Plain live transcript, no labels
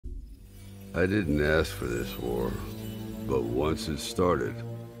I didn't ask for this war, but once it started,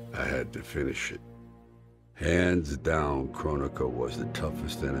 I had to finish it. Hands down, Kronika was the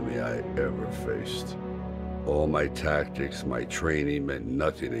toughest enemy I ever faced. All my tactics, my training meant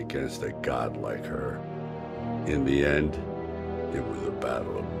nothing against a god like her. In the end, it was a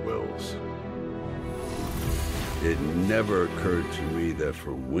battle of wills. It never occurred to me that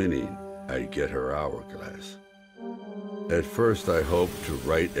for winning, I'd get her hourglass. At first, I hoped to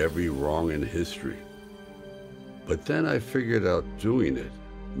right every wrong in history. But then I figured out doing it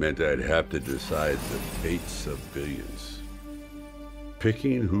meant I'd have to decide the fates of billions.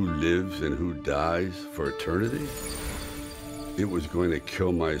 Picking who lives and who dies for eternity? It was going to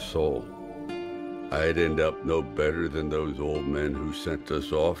kill my soul. I'd end up no better than those old men who sent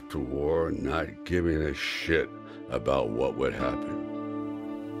us off to war, not giving a shit about what would happen.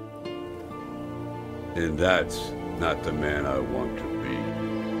 And that's not the man I want to be.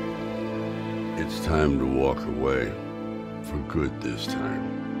 It's time to walk away, for good this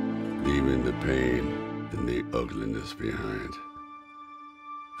time, leaving the pain and the ugliness behind.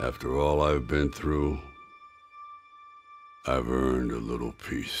 After all I've been through, I've earned a little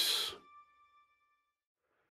peace.